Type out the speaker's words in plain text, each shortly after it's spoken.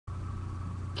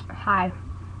Hi,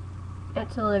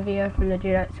 it's Olivia from the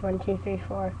Dudettes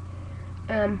 1234.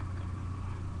 I'm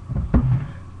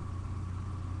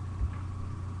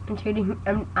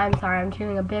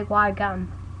chewing a big wad of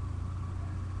gum.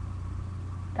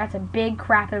 That's a big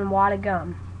crappin' wad of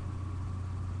gum.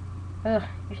 Ugh,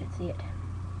 you should see it.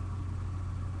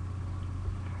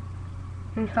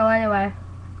 And so anyway,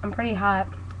 I'm pretty hot.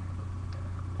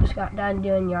 Just got done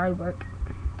doing yard work.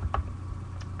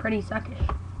 Pretty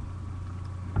suckish.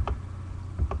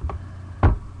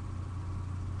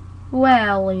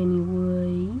 Well,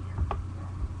 anyway.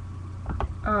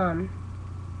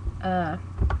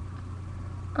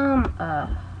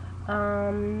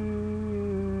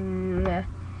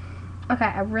 Okay,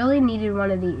 I really needed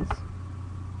one of these.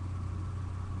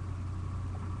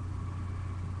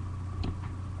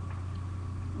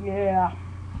 Yeah.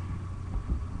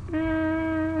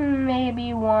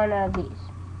 Maybe one of these.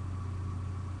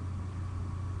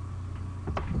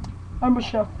 I'm a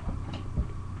chef.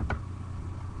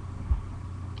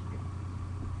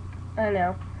 I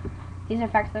know. These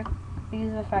effects are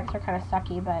kind of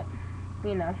sucky, but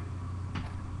you know.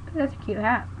 That's a cute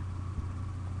hat.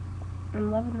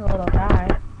 I'm loving the little guy.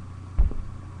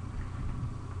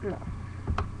 No.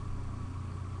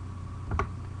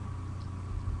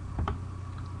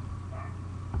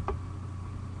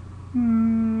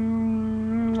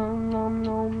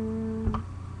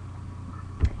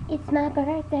 It's my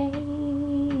birthday.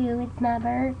 It's my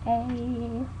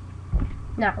birthday.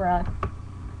 Not really.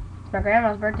 It's my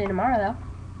grandma's birthday tomorrow, though.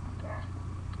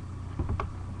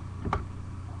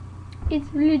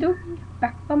 It's little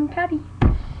back from Patty.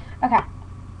 Okay.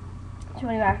 So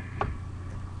anyway,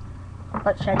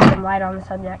 let's shed some light on the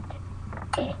subject.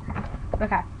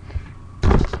 Okay.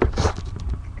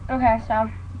 Okay, so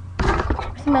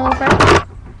this is my little friend.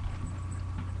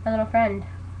 My little friend.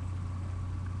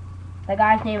 The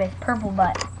guy's name is Purple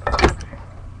Butt.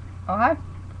 Okay.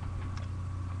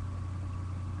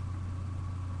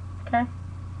 Okay.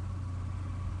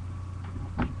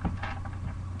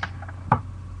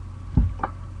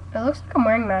 It looks like I'm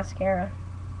wearing mascara.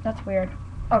 That's weird.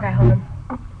 Okay, hold on.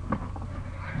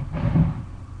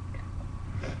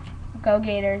 Go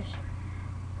Gators.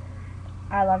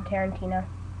 I love Tarantino.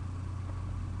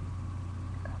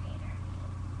 Go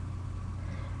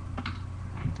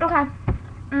Gators. Okay.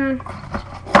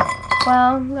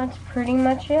 Well, that's pretty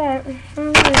much it.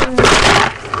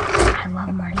 I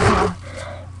love Mardi Gras.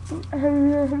 I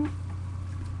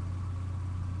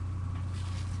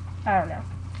don't know.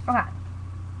 Okay.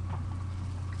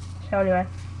 So anyway.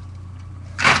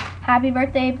 Happy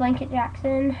birthday, Blanket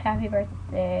Jackson. Happy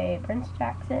birthday, Prince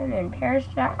Jackson and Paris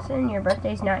Jackson. Your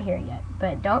birthday's not here yet,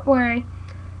 but don't worry.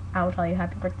 I will tell you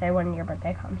happy birthday when your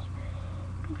birthday comes.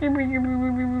 I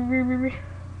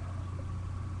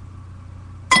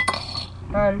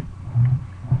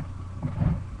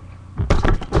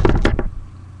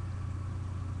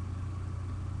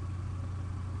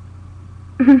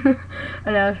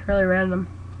know, it's really random.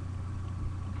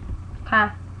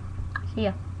 Ha. See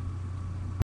ya.